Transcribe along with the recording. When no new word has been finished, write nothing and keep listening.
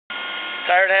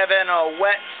Tired of having a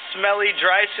wet, smelly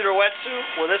dry suit or wetsuit?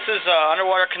 Well, this is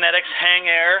Underwater Kinetics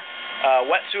Hangair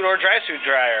wetsuit or dry suit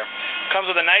dryer. Comes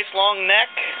with a nice long neck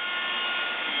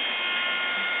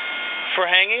for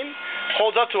hanging.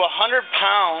 Holds up to 100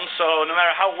 pounds, so no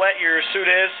matter how wet your suit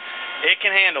is, it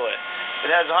can handle it. It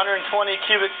has 120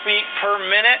 cubic feet per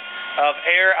minute of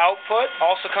air output.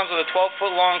 Also comes with a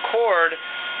 12-foot long cord,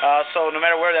 so no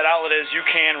matter where that outlet is, you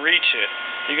can reach it.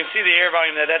 You can see the air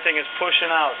volume that thing is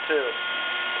pushing out, too.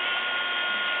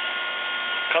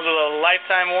 Comes with a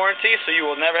lifetime warranty, so you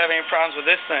will never have any problems with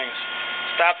this thing.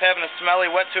 Stop having a smelly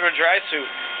wetsuit or dry suit.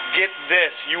 Get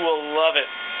this. You will love it.